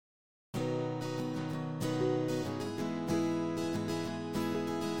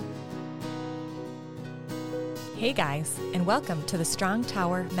Hey guys, and welcome to the Strong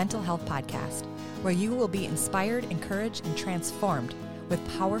Tower Mental Health Podcast, where you will be inspired, encouraged, and transformed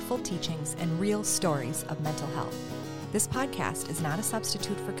with powerful teachings and real stories of mental health. This podcast is not a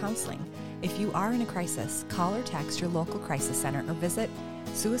substitute for counseling. If you are in a crisis, call or text your local crisis center or visit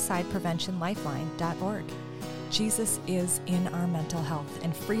suicidepreventionlifeline.org. Jesus is in our mental health,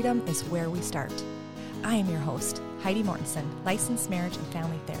 and freedom is where we start. I am your host, Heidi Mortensen, licensed marriage and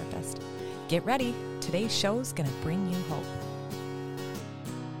family therapist. Get ready. Today's show is going to bring you hope.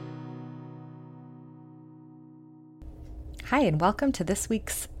 Hi, and welcome to this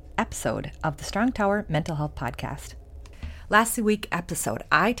week's episode of the Strong Tower Mental Health Podcast. Last week's episode,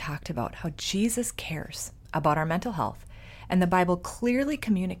 I talked about how Jesus cares about our mental health, and the Bible clearly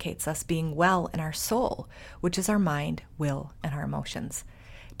communicates us being well in our soul, which is our mind, will, and our emotions.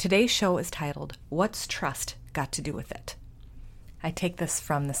 Today's show is titled, What's Trust Got to Do with It? I take this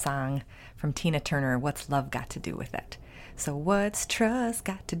from the song from Tina Turner, What's Love Got to Do with It? So what's trust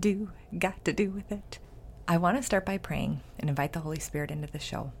got to do with it? I want to start by praying and invite the Holy Spirit into the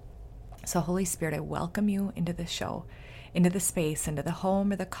show. So Holy Spirit, I welcome you into the show, into the space, into the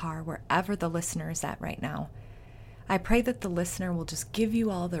home or the car, wherever the listener is at right now. I pray that the listener will just give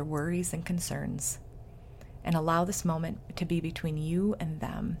you all their worries and concerns and allow this moment to be between you and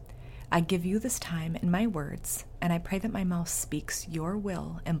them. I give you this time and my words, and I pray that my mouth speaks your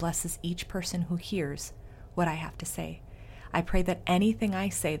will and blesses each person who hears what I have to say. I pray that anything I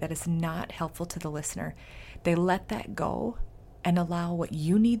say that is not helpful to the listener, they let that go and allow what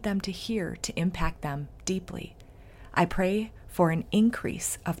you need them to hear to impact them deeply. I pray for an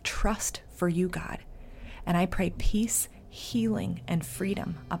increase of trust for you, God, and I pray peace, healing, and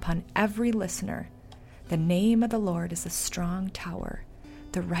freedom upon every listener. The name of the Lord is a strong tower.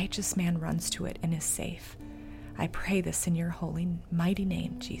 The righteous man runs to it and is safe. I pray this in your holy, mighty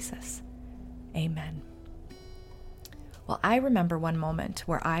name, Jesus. Amen. Well, I remember one moment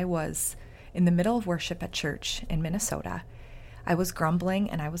where I was in the middle of worship at church in Minnesota. I was grumbling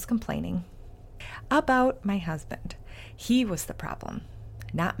and I was complaining about my husband. He was the problem,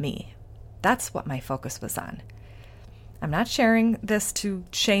 not me. That's what my focus was on. I'm not sharing this to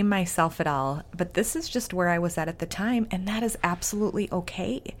shame myself at all, but this is just where I was at the time, and that is absolutely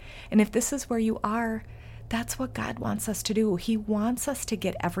okay. And if this is where you are, that's what God wants us to do. He wants us to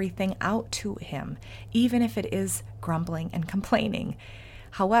get everything out to Him, even if it is grumbling and complaining.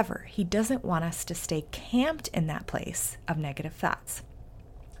 However, He doesn't want us to stay camped in that place of negative thoughts.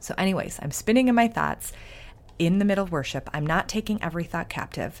 So anyways, I'm spinning in my thoughts in the middle of worship. I'm not taking every thought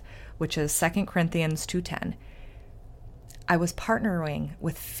captive, which is 2 Corinthians 2:10. I was partnering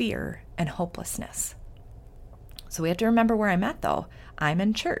with fear and hopelessness. So we have to remember where I'm at, though. I'm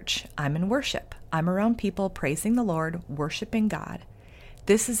in church. I'm in worship. I'm around people praising the Lord, worshiping God.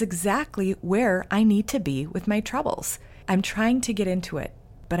 This is exactly where I need to be with my troubles. I'm trying to get into it,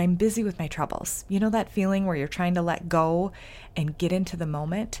 but I'm busy with my troubles. You know that feeling where you're trying to let go and get into the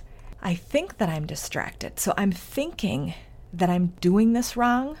moment? I think that I'm distracted. So I'm thinking that I'm doing this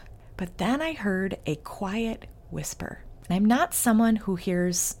wrong, but then I heard a quiet whisper. I'm not someone who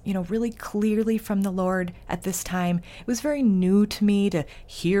hears, really clearly from the Lord at this time. It was very new to me to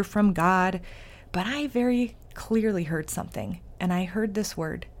hear from God, but I very clearly heard something, and I heard this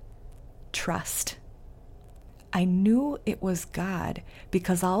word, trust. I knew it was God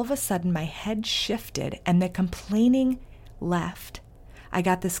because all of a sudden my head shifted and the complaining left. I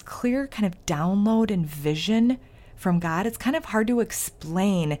got this clear kind of download and vision from God. It's kind of hard to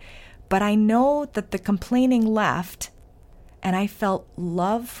explain, but I know that the complaining left and I felt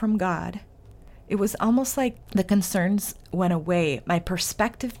love from God. It was almost like the concerns went away. My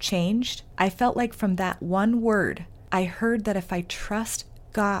perspective changed. I felt like from that one word, I heard that if I trust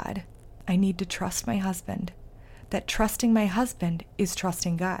God, I need to trust my husband. That trusting my husband is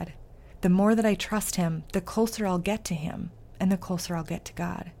trusting God. The more that I trust Him, the closer I'll get to Him, and the closer I'll get to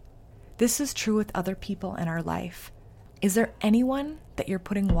God. This is true with other people in our life. Is there anyone that you're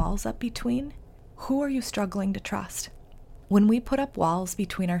putting walls up between? Who are you struggling to trust? When we put up walls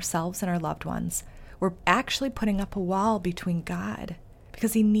between ourselves and our loved ones, we're actually putting up a wall between God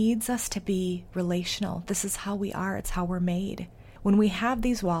because He needs us to be relational. This is how we are. It's how we're made. When we have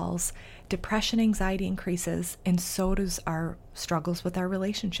these walls, depression, anxiety increases, and so does our struggles with our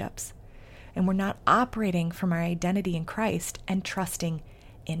relationships. And we're not operating from our identity in Christ and trusting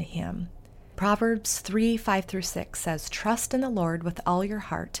in Him. Proverbs 3:5-6 says, Trust in the Lord with all your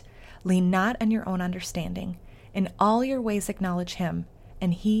heart. Lean not on your own understanding. In all your ways acknowledge Him,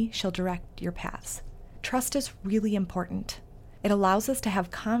 and He shall direct your paths. Trust is really important. It allows us to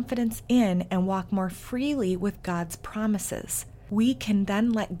have confidence in and walk more freely with God's promises. We can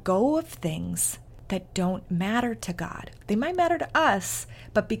then let go of things that don't matter to God. They might matter to us,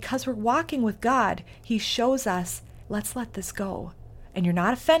 but because we're walking with God, He shows us, let's let this go. And you're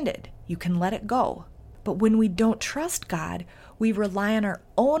not offended. You can let it go. But when we don't trust God, we rely on our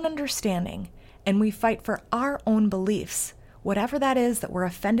own understanding and we fight for our own beliefs, whatever that is that we're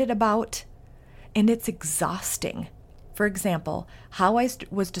offended about, and it's exhausting. For example, how I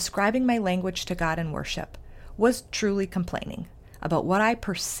was describing my language to God in worship was truly complaining about what I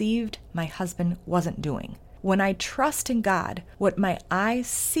perceived my husband wasn't doing. When I trust in God, what my eyes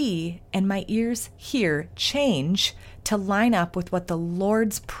see and my ears hear change to line up with what the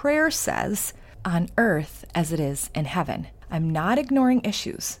Lord's Prayer says on earth as it is in heaven. I'm not ignoring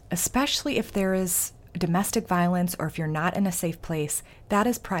issues, especially if there is domestic violence or if you're not in a safe place. That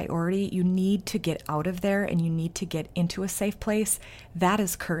is priority. You need to get out of there and you need to get into a safe place. That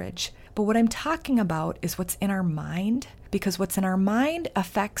is courage. But what I'm talking about is what's in our mind, because what's in our mind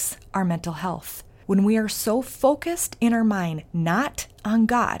affects our mental health. When we are so focused in our mind, not on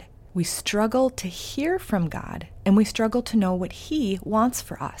God, we struggle to hear from God and we struggle to know what He wants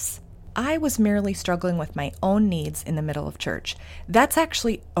for us. I was merely struggling with my own needs in the middle of church. That's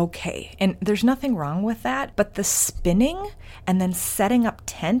actually okay, and there's nothing wrong with that, but the spinning and then setting up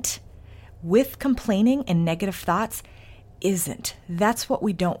tent with complaining and negative thoughts isn't. That's what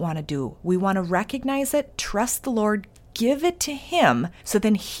we don't want to do. We want to recognize it, trust the Lord, give it to Him, so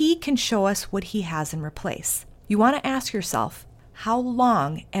then He can show us what He has in replace. You want to ask yourself, how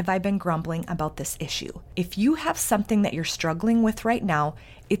long have I been grumbling about this issue? If you have something that you're struggling with right now,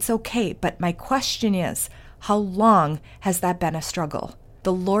 it's okay. But my question is, how long has that been a struggle?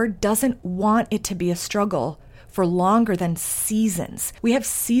 The Lord doesn't want it to be a struggle for longer than seasons. We have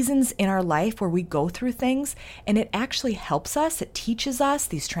seasons in our life where we go through things and it actually helps us. It teaches us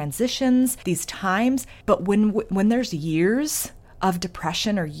these transitions, these times. But when there's years of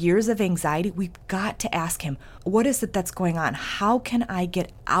depression or years of anxiety, we've got to ask Him, what is it that's going on? How can I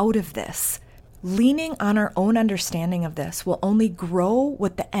get out of this? Leaning on our own understanding of this will only grow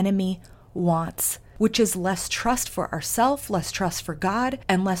what the enemy wants, which is less trust for ourselves, less trust for God,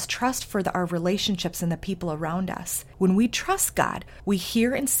 and less trust for our relationships and the people around us. When we trust God, we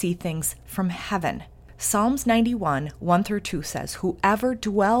hear and see things from heaven. Psalms 91, 1-2 says, "Whoever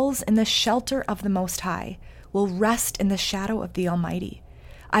dwells in the shelter of the Most High will rest in the shadow of the Almighty.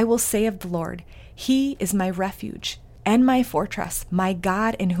 I will say of the Lord, He is my refuge and my fortress, my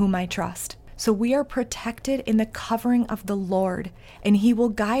God in whom I trust." So we are protected in the covering of the Lord, and He will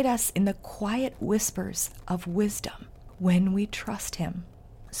guide us in the quiet whispers of wisdom when we trust Him.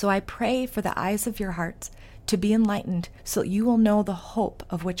 So I pray for the eyes of your hearts to be enlightened so you will know the hope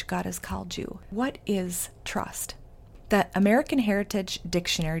of which God has called you. What is trust? The American Heritage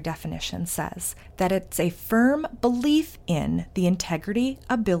Dictionary definition says that it's a firm belief in the integrity,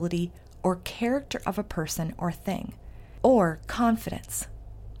 ability, or character of a person or thing, or confidence.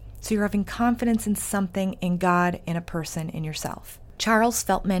 So you're having confidence in something, in God, in a person, in yourself. Charles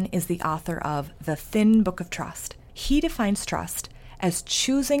Feltman is the author of The Thin Book of Trust. He defines trust as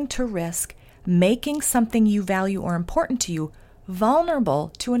choosing to risk making something you value or important to you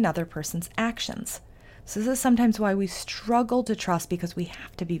vulnerable to another person's actions. So this is sometimes why we struggle to trust, because we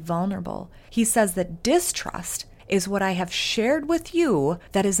have to be vulnerable. He says that distrust is what I have shared with you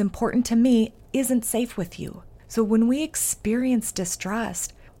that is important to me isn't safe with you. So when we experience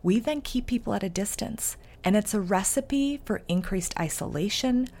distrust, we then keep people at a distance. And it's a recipe for increased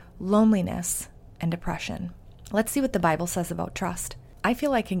isolation, loneliness, and depression. Let's see what the Bible says about trust. I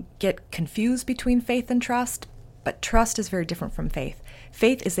feel I can get confused between faith and trust, but trust is very different from faith.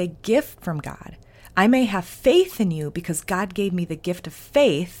 Faith is a gift from God. I may have faith in you because God gave me the gift of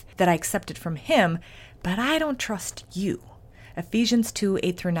faith that I accepted from Him, but I don't trust you. Ephesians 2,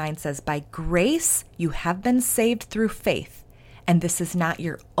 8-9 says, "By grace you have been saved through faith, and this is not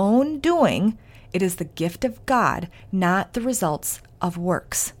your own doing. It is the gift of God, not the results of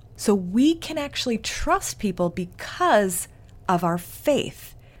works." So we can actually trust people because of our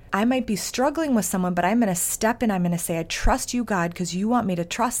faith. I might be struggling with someone, but I'm going to step in. I'm going to say, I trust you, God, because you want me to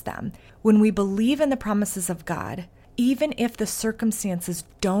trust them. When we believe in the promises of God, even if the circumstances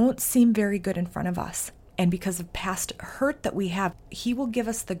don't seem very good in front of us, and because of past hurt that we have, He will give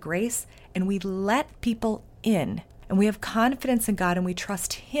us the grace, and we let people in. And we have confidence in God, and we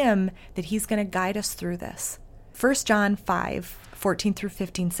trust Him that He's going to guide us through this. 1 John 5,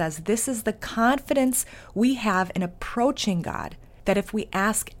 14-15 says, "This is the confidence we have in approaching God, that if we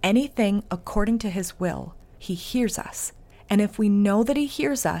ask anything according to His will, He hears us. And if we know that He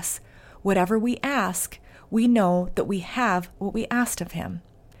hears us, whatever we ask, we know that we have what we asked of Him."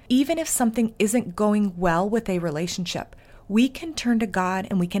 Even if something isn't going well with a relationship, we can turn to God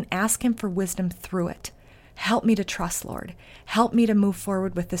and we can ask Him for wisdom through it. Help me to trust, Lord. Help me to move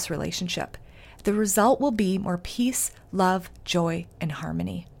forward with this relationship. The result will be more peace, love, joy, and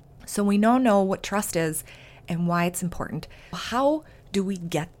harmony. So we now know what trust is and why it's important. How do we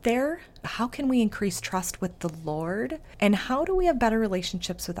get there? How can we increase trust with the Lord? And how do we have better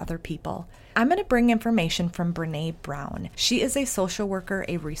relationships with other people? I'm going to bring information from Brené Brown. She is a social worker,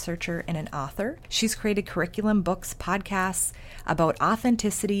 a researcher, and an author. She's created curriculum, books, podcasts about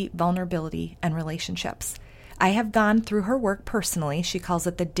authenticity, vulnerability, and relationships. I have gone through her work personally. She calls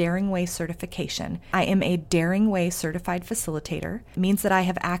it the Daring Way certification. I am a Daring Way certified facilitator. It means that I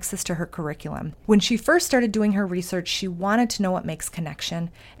have access to her curriculum. When she first started doing her research, she wanted to know what makes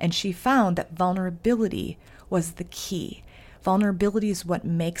connection, and she found that vulnerability was the key. Vulnerability is what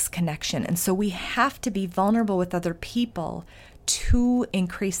makes connection. And so we have to be vulnerable with other people to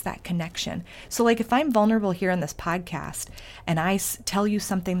increase that connection. So like if I'm vulnerable here on this podcast and I tell you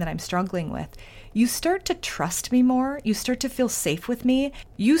something that I'm struggling with, you start to trust me more. You start to feel safe with me.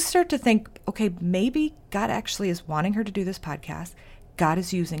 You start to think, okay, maybe God actually is wanting her to do this podcast. God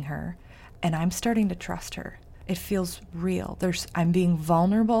is using her, and I'm starting to trust her. It feels real. I'm being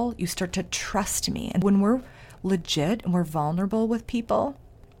vulnerable. You start to trust me. And when we're legit and we're vulnerable with people,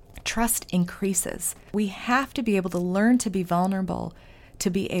 trust increases. We have to be able to learn to be vulnerable to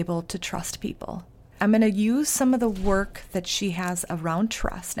be able to trust people. I'm going to use some of the work that she has around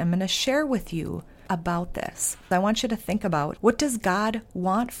trust. I'm going to share with you about this. I want you to think about, what does God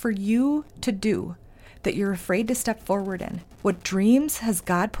want for you to do that you're afraid to step forward in? What dreams has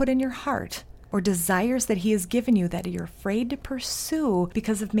God put in your heart or desires that He has given you that you're afraid to pursue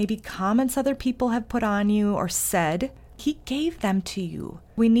because of maybe comments other people have put on you or said? He gave them to you.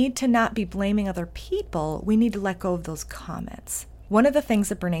 We need to not be blaming other people. We need to let go of those comments. One of the things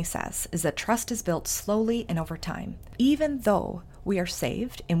that Brené says is that trust is built slowly and over time. Even though we are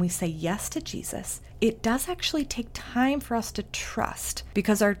saved and we say yes to Jesus, it does actually take time for us to trust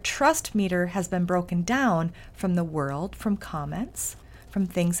because our trust meter has been broken down from the world, from comments, from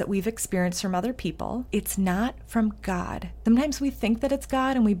things that we've experienced from other people. It's not from God. Sometimes we think that it's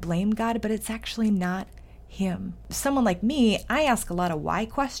God and we blame God, but it's actually not Him. Someone like me, I ask a lot of why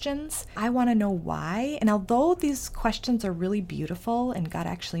questions. I want to know why. And although these questions are really beautiful and God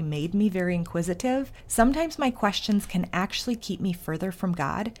actually made me very inquisitive, sometimes my questions can actually keep me further from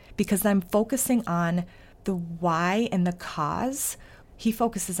God because I'm focusing on the why and the cause. He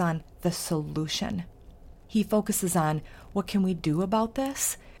focuses on the solution. He focuses on what can we do about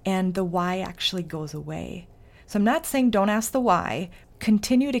this? And the why actually goes away. So I'm not saying don't ask the why.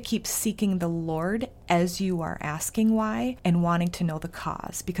 Continue to keep seeking the Lord as you are asking why and wanting to know the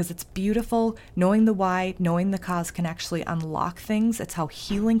cause, because it's beautiful. Knowing the why, knowing the cause can actually unlock things. It's how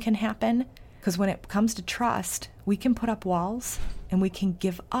healing can happen. Because when it comes to trust, we can put up walls and we can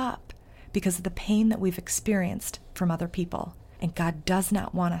give up because of the pain that we've experienced from other people. And God does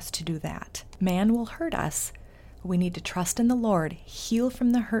not want us to do that. Man will hurt us. We need to trust in the Lord, heal from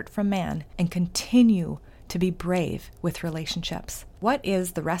the hurt from man, and continue to be brave with relationships. What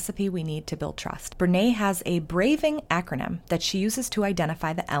is the recipe we need to build trust? Brené has a braving acronym that she uses to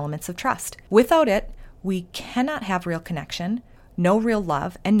identify the elements of trust. Without it, we cannot have real connection, no real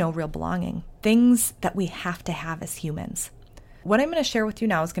love, and no real belonging. Things that we have to have as humans. What I'm going to share with you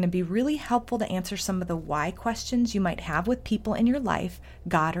now is going to be really helpful to answer some of the why questions you might have with people in your life,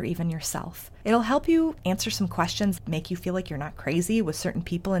 God, or even yourself. It'll help you answer some questions, make you feel like you're not crazy with certain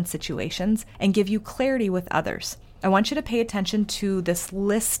people and situations, and give you clarity with others. I want you to pay attention to this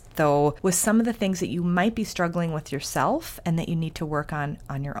list, though, with some of the things that you might be struggling with yourself and that you need to work on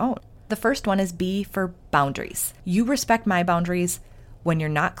your own. The first one is B for boundaries. You respect my boundaries. When you're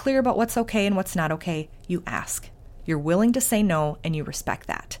not clear about what's okay and what's not okay, you ask. You're willing to say no, and you respect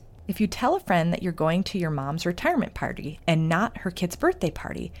that. If you tell a friend that you're going to your mom's retirement party and not her kid's birthday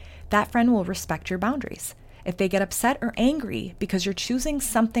party, that friend will respect your boundaries. If they get upset or angry because you're choosing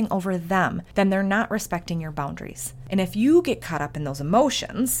something over them, then they're not respecting your boundaries. And if you get caught up in those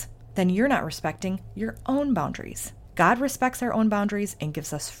emotions, then you're not respecting your own boundaries. God respects our own boundaries and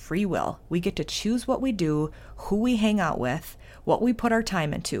gives us free will. We get to choose what we do, who we hang out with, what we put our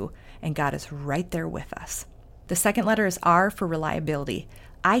time into, and God is right there with us. The second letter is R for reliability.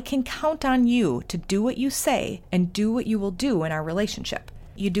 I can count on you to do what you say and do what you will do in our relationship.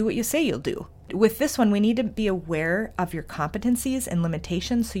 You do what you say you'll do. With this one, we need to be aware of your competencies and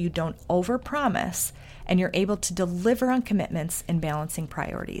limitations so you don't overpromise and you're able to deliver on commitments and balancing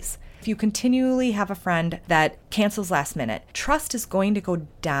priorities. If you continually have a friend that cancels last minute, trust is going to go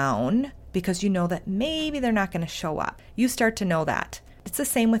down because you know that maybe they're not going to show up. You start to know that. It's the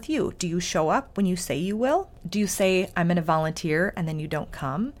same with you. Do you show up when you say you will? Do you say, I'm going to volunteer, and then you don't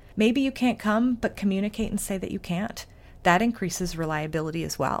come? Maybe you can't come, but communicate and say that you can't. That increases reliability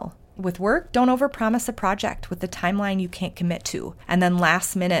as well. With work, don't overpromise a project with a timeline you can't commit to, and then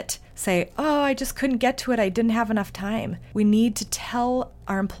last minute say, oh, I just couldn't get to it. I didn't have enough time. We need to tell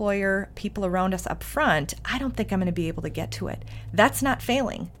our employer, people around us up front, I don't think I'm going to be able to get to it. That's not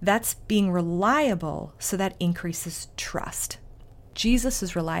failing. That's being reliable, so that increases trust. Jesus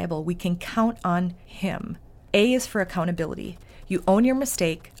is reliable. We can count on him. A is for accountability. You own your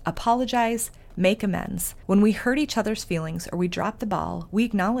mistake, apologize, make amends. When we hurt each other's feelings or we drop the ball, we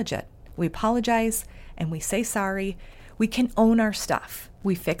acknowledge it. We apologize and we say sorry. We can own our stuff.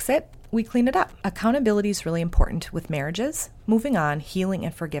 We fix it. We clean it up. Accountability is really important with marriages, moving on, healing,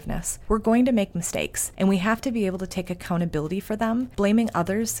 and forgiveness. We're going to make mistakes, and we have to be able to take accountability for them. Blaming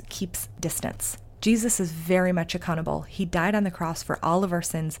others keeps distance. Jesus is very much accountable. He died on the cross for all of our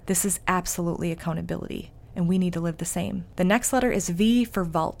sins. This is absolutely accountability, and we need to live the same. The next letter is V for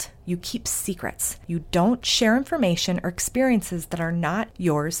vault. You keep secrets. You don't share information or experiences that are not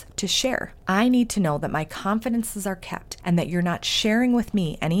yours to share. I need to know that my confidences are kept and that you're not sharing with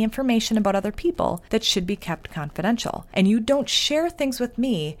me any information about other people that should be kept confidential. And you don't share things with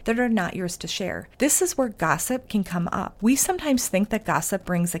me that are not yours to share. This is where gossip can come up. We sometimes think that gossip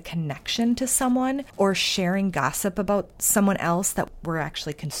brings a connection to someone, or sharing gossip about someone else that we're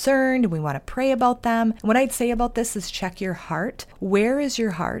actually concerned and we want to pray about them. And what I'd say about this is check your heart. Where is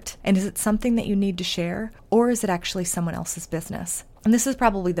your heart? And is it something that you need to share, or is it actually someone else's business? And this is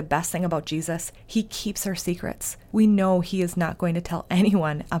probably the best thing about Jesus. He keeps our secrets. We know he is not going to tell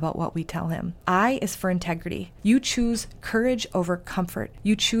anyone about what we tell him. I is for integrity. You choose courage over comfort.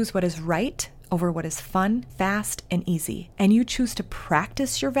 You choose what is right over what is fun, fast, and easy. And you choose to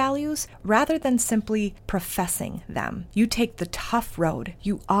practice your values rather than simply professing them. You take the tough road.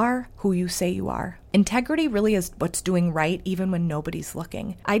 You are who you say you are. Integrity really is what's doing right even when nobody's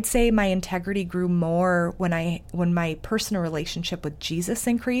looking. I'd say my integrity grew more when my personal relationship with Jesus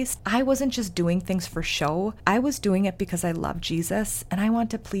increased. I wasn't just doing things for show. I was doing it because I love Jesus and I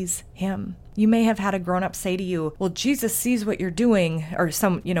want to please him. You may have had a grown-up say to you, well, Jesus sees what you're doing, or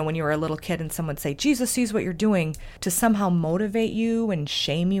when you were a little kid and someone say, Jesus sees what you're doing, to somehow motivate you and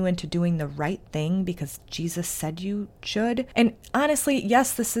shame you into doing the right thing because Jesus said you should. And honestly,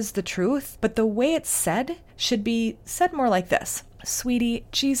 yes, this is the truth, but the way it's said should be said more like this. Sweetie,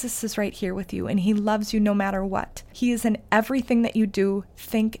 Jesus is right here with you and he loves you no matter what. He is in everything that you do,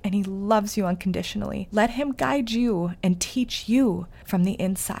 think, and he loves you unconditionally. Let him guide you and teach you from the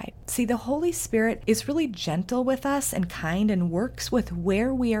inside. See, the Holy Spirit is really gentle with us and kind and works with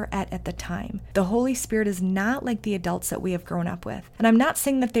where we are at the time. The Holy Spirit is not like the adults that we have grown up with. And I'm not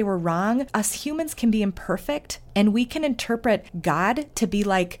saying that they were wrong. Us humans can be imperfect and we can interpret God to be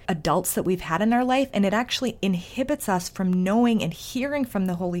like adults that we've had in our life, and it actually inhibits us from knowing and hearing from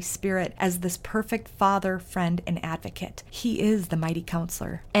the Holy Spirit as this perfect Father, friend, and advocate. He is the mighty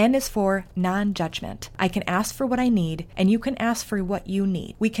counselor. N is for non-judgment. I can ask for what I need, and you can ask for what you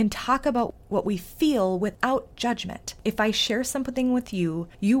need. We can talk about what we feel without judgment. If I share something with you,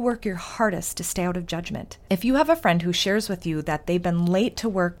 you work your hardest to stay out of judgment. If you have a friend who shares with you that they've been late to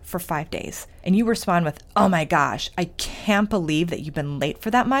work for 5 days, and you respond with, oh my gosh, I can't believe that you've been late for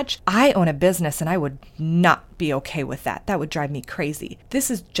that much. I own a business and I would not be okay with that. That would drive me crazy.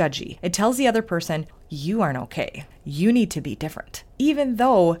 This is judgy. It tells the other person, you aren't okay. You need to be different. Even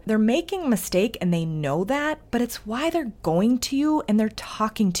though they're making a mistake and they know that, but it's why they're going to you and they're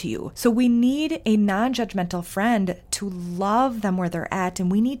talking to you. So we need a non-judgmental friend to love them where they're at, and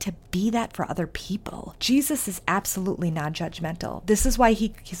we need to be that for other people. Jesus is absolutely non-judgmental. This is why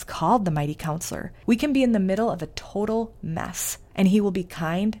he's called the mighty counselor. We can be in the middle of a total mess, and he will be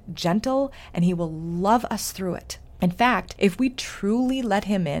kind, gentle, and he will love us through it. In fact, if we truly let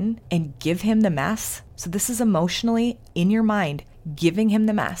him in and give him the mess, so this is emotionally in your mind, giving him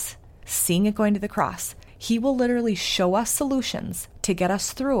the mess, seeing it going to the cross, he will literally show us solutions to get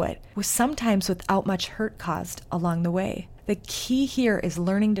us through it, sometimes without much hurt caused along the way. The key here is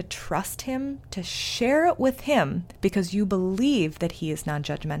learning to trust him, to share it with him, because you believe that he is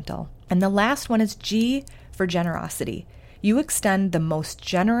non-judgmental. And the last one is G for generosity. You extend the most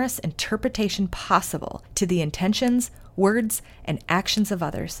generous interpretation possible to the intentions, words, and actions of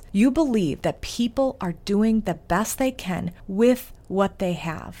others. You believe that people are doing the best they can with what they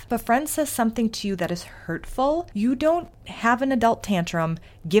have. If a friend says something to you that is hurtful, you don't have an adult tantrum,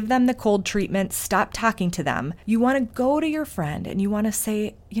 give them the cold treatment, stop talking to them. You want to go to your friend and you want to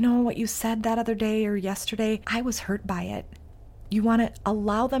say, you know what you said that other day or yesterday? I was hurt by it. You want to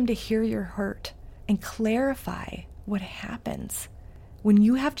allow them to hear your hurt and clarify what happens. When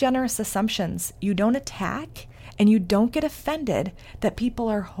you have generous assumptions, you don't attack and you don't get offended that people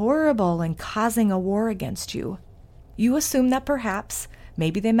are horrible and causing a war against you. You assume that perhaps,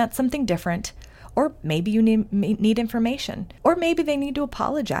 maybe they meant something different, or maybe you need information, or maybe they need to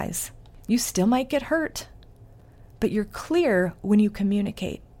apologize. You still might get hurt, but you're clear when you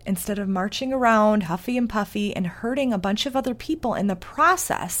communicate instead of marching around huffy and puffy and hurting a bunch of other people in the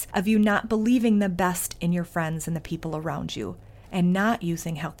process of you not believing the best in your friends and the people around you and not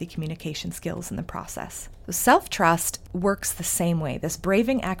using healthy communication skills in the process. So self-trust works the same way. This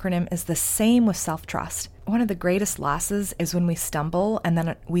braving acronym is the same with self-trust. One of the greatest losses is when we stumble and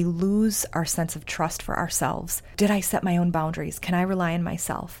then we lose our sense of trust for ourselves. Did I set my own boundaries? Can I rely on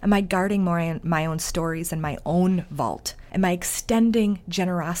myself? Am I guarding my own stories in my own vault? Am I extending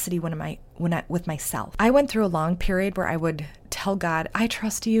generosity with myself? I went through a long period where I would tell God, I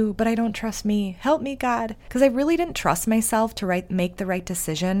trust you, but I don't trust me. Help me, God. Because I really didn't trust myself to make the right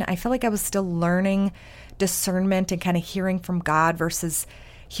decision. I felt like I was still learning discernment and kind of hearing from God versus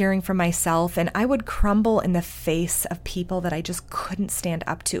hearing from myself. And I would crumble in the face of people that I just couldn't stand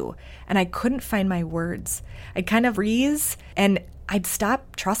up to. And I couldn't find my words. I'd kind of freeze and I'd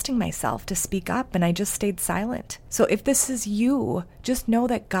stop trusting myself to speak up, and I just stayed silent. So if this is you, just know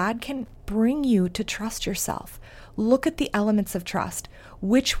that God can bring you to trust yourself. Look at the elements of trust.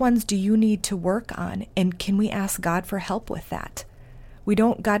 Which ones do you need to work on? And can we ask God for help with that?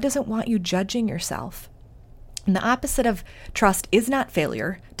 God doesn't want you judging yourself. And the opposite of trust is not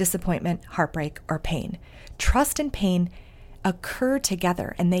failure, disappointment, heartbreak, or pain. Trust and pain occur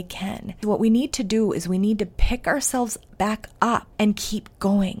together, and they can. What we need to do is we need to pick ourselves back up and keep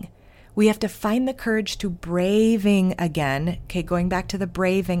going. We have to find the courage to braving again, going back to the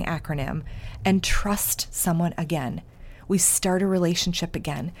braving acronym, and trust someone again. We start a relationship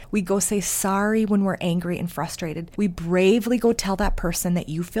again. We go say sorry when we're angry and frustrated. We bravely go tell that person that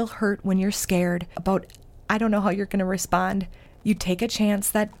you feel hurt when you're scared about, I don't know how you're going to respond. You take a chance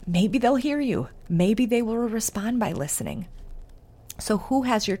that maybe they'll hear you. Maybe they will respond by listening. So who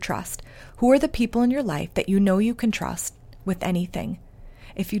has your trust? Who are the people in your life that you know you can trust with anything?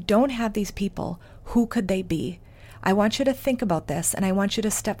 If you don't have these people, who could they be? I want you to think about this, and I want you to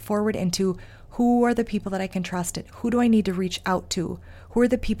step forward into who are the people that I can trust? Who do I need to reach out to? Who are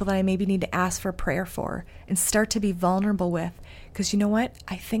the people that I maybe need to ask for prayer for and start to be vulnerable with? Because you know what?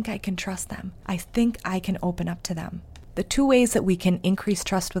 I think I can trust them. I think I can open up to them. The two ways that we can increase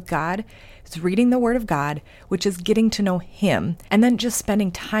trust with God is reading the Word of God, which is getting to know Him, and then just spending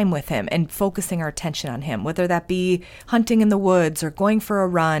time with Him and focusing our attention on Him, whether that be hunting in the woods or going for a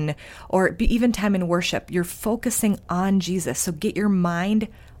run or even time in worship. You're focusing on Jesus. So get your mind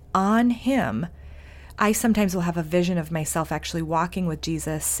on Him. I sometimes will have a vision of myself actually walking with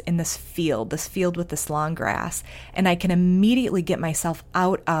Jesus in this field with this long grass, and I can immediately get myself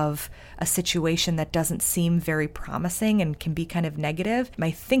out of a situation that doesn't seem very promising and can be kind of negative. My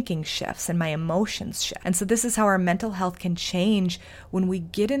thinking shifts and my emotions shift. And so this is how our mental health can change when we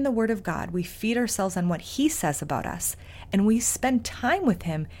get in the Word of God. We feed ourselves on what He says about us, and we spend time with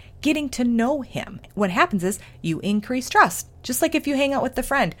Him, getting to know Him. What happens is you increase trust. Just like if you hang out with a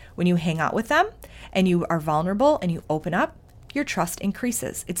friend, when you hang out with them and you are vulnerable and you open up, your trust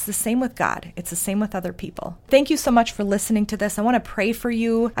increases. It's the same with God. It's the same with other people. Thank you so much for listening to this. I want to pray for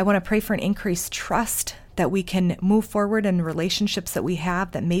you. I want to pray for an increased trust that we can move forward in relationships that we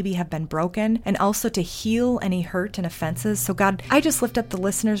have that maybe have been broken, and also to heal any hurt and offenses. So God, I just lift up the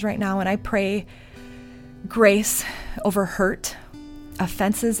listeners right now, and I pray grace over hurt,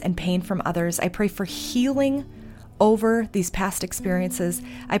 offenses, and pain from others. I pray for healing over these past experiences.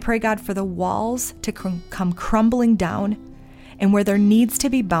 I pray, God, for the walls to come crumbling down, and where there needs to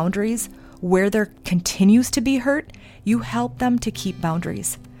be boundaries, where there continues to be hurt, you help them to keep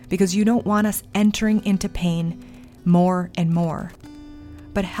boundaries, because you don't want us entering into pain more and more.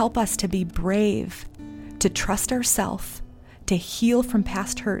 But help us to be brave, to trust ourselves, to heal from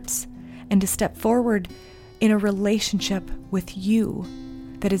past hurts, and to step forward in a relationship with you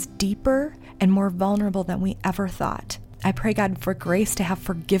that is deeper and more vulnerable than we ever thought. I pray, God, for grace to have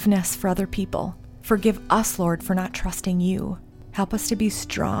forgiveness for other people. Forgive us, Lord, for not trusting you. Help us to be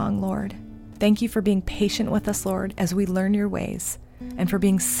strong, Lord. Thank you for being patient with us, Lord, as we learn your ways, and for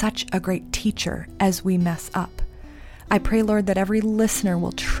being such a great teacher as we mess up. I pray, Lord, that every listener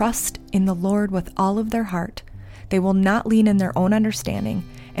will trust in the Lord with all of their heart. They will not lean in their own understanding,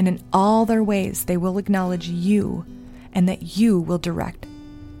 and in all their ways they will acknowledge you, and that you will direct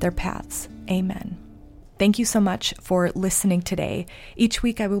their paths. Amen. Thank you so much for listening today. Each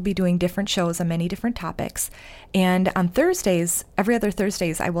week I will be doing different shows on many different topics. And on Thursdays, every other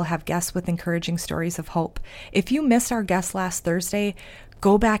Thursdays, I will have guests with encouraging stories of hope. If you missed our guest last Thursday,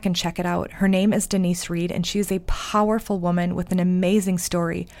 go back and check it out. Her name is Denise Reed, and she is a powerful woman with an amazing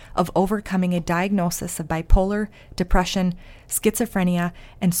story of overcoming a diagnosis of bipolar, depression, schizophrenia,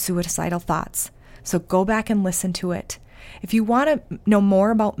 and suicidal thoughts. So go back and listen to it. If you want to know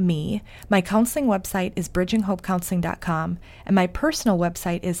more about me, my counseling website is bridginghopecounseling.com, and my personal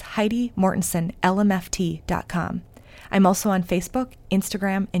website is HeidiMortensonLMFT.com. I'm also on Facebook,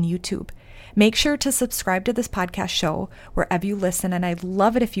 Instagram, and YouTube. Make sure to subscribe to this podcast show wherever you listen, and I'd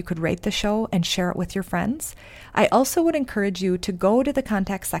love it if you could rate the show and share it with your friends. I also would encourage you to go to the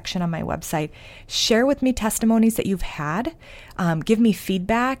contact section on my website, share with me testimonies that you've had, give me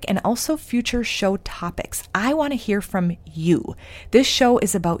feedback, and also future show topics. I want to hear from you. This show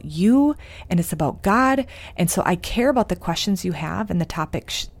is about you, and it's about God, and so I care about the questions you have and the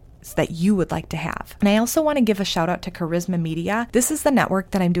topics that you would like to have. And I also want to give a shout out to Charisma Media. This is the network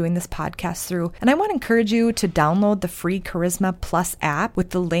that I'm doing this podcast through. And I want to encourage you to download the free Charisma Plus app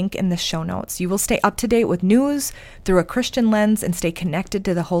with the link in the show notes. You will stay up to date with news through a Christian lens and stay connected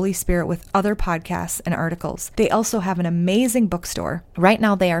to the Holy Spirit with other podcasts and articles. They also have an amazing bookstore. Right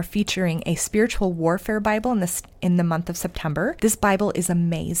now they are featuring a spiritual warfare Bible in the month of September. This Bible is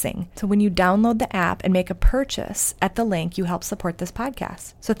amazing. So when you download the app and make a purchase at the link, you help support this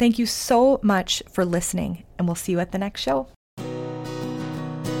podcast. So thank you so much for listening, and we'll see you at the next show.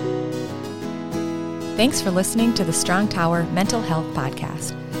 Thanks for listening to the Strong Tower Mental Health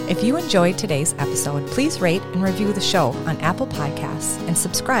Podcast. If you enjoyed today's episode, please rate and review the show on Apple Podcasts and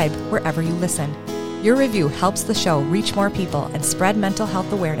subscribe wherever you listen. Your review helps the show reach more people and spread mental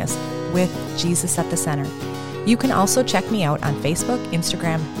health awareness with Jesus at the center. You can also check me out on Facebook,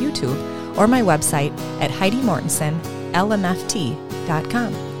 Instagram, YouTube, or my website at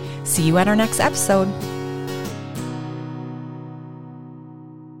HeidiMortensonLMFT.com. See you at our next episode.